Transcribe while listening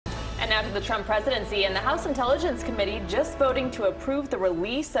And now to the Trump presidency, and the House Intelligence Committee just voting to approve the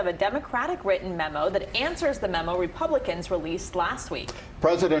release of a Democratic written memo that answers the memo Republicans released last week.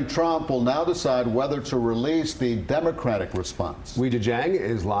 President Trump will now decide whether to release the Democratic response. Weijia Jiang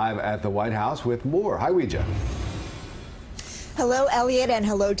is live at the White House with more. Hi, Weijia. Hello, Elliot, and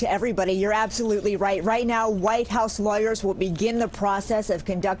hello to everybody. You're absolutely right. Right now, White House lawyers will begin the process of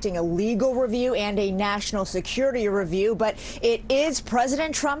conducting a legal review and a national security review, but it is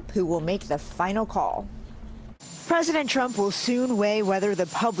President Trump who will make the final call. President Trump will soon weigh whether the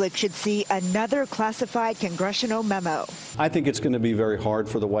public should see another classified congressional memo. I think it's going to be very hard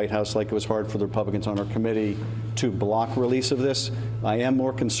for the White House, like it was hard for the Republicans on our committee, to block release of this. I am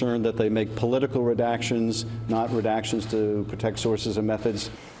more concerned that they make political redactions, not redactions to protect sources and methods.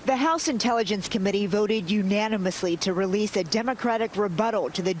 The House Intelligence Committee voted unanimously to release a Democratic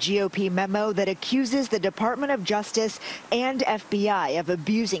rebuttal to the GOP memo that accuses the Department of Justice and FBI of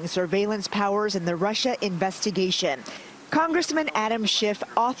abusing surveillance powers in the Russia investigation. Congressman Adam Schiff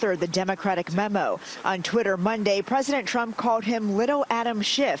authored the Democratic memo. On Twitter Monday, President Trump called him Little Adam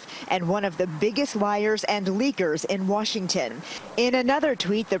Schiff and one of the biggest liars and leakers in Washington. In another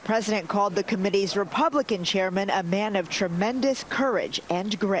tweet, the president called the committee's Republican chairman a man of tremendous courage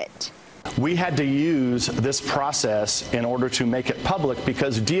and grit. We had to use this process in order to make it public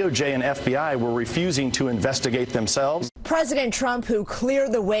because DOJ and FBI were refusing to investigate themselves. President Trump, who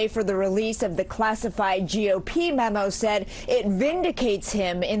cleared the way for the release of the classified GOP memo, said it vindicates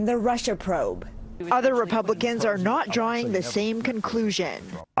him in the Russia probe. Other Republicans are not drawing the same conclusion.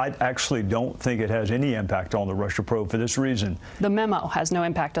 I actually don't think it has any impact on the Russia probe for this reason. The memo has no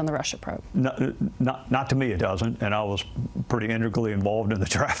impact on the Russia probe. Not to me, it doesn't, and I was pretty integrally involved in the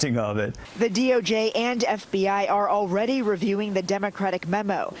drafting of it. The DOJ and FBI are already reviewing the Democratic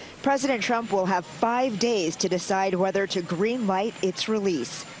memo. President Trump will have 5 days to decide whether to greenlight its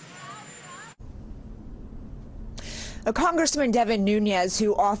release. Congressman Devin Nunes,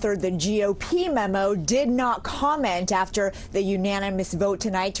 who authored the GOP memo, did not comment after the unanimous vote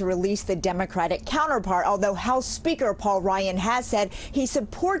tonight to release the Democratic counterpart, although House Speaker Paul Ryan has said he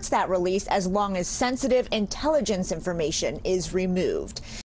supports that release as long as sensitive intelligence information is removed.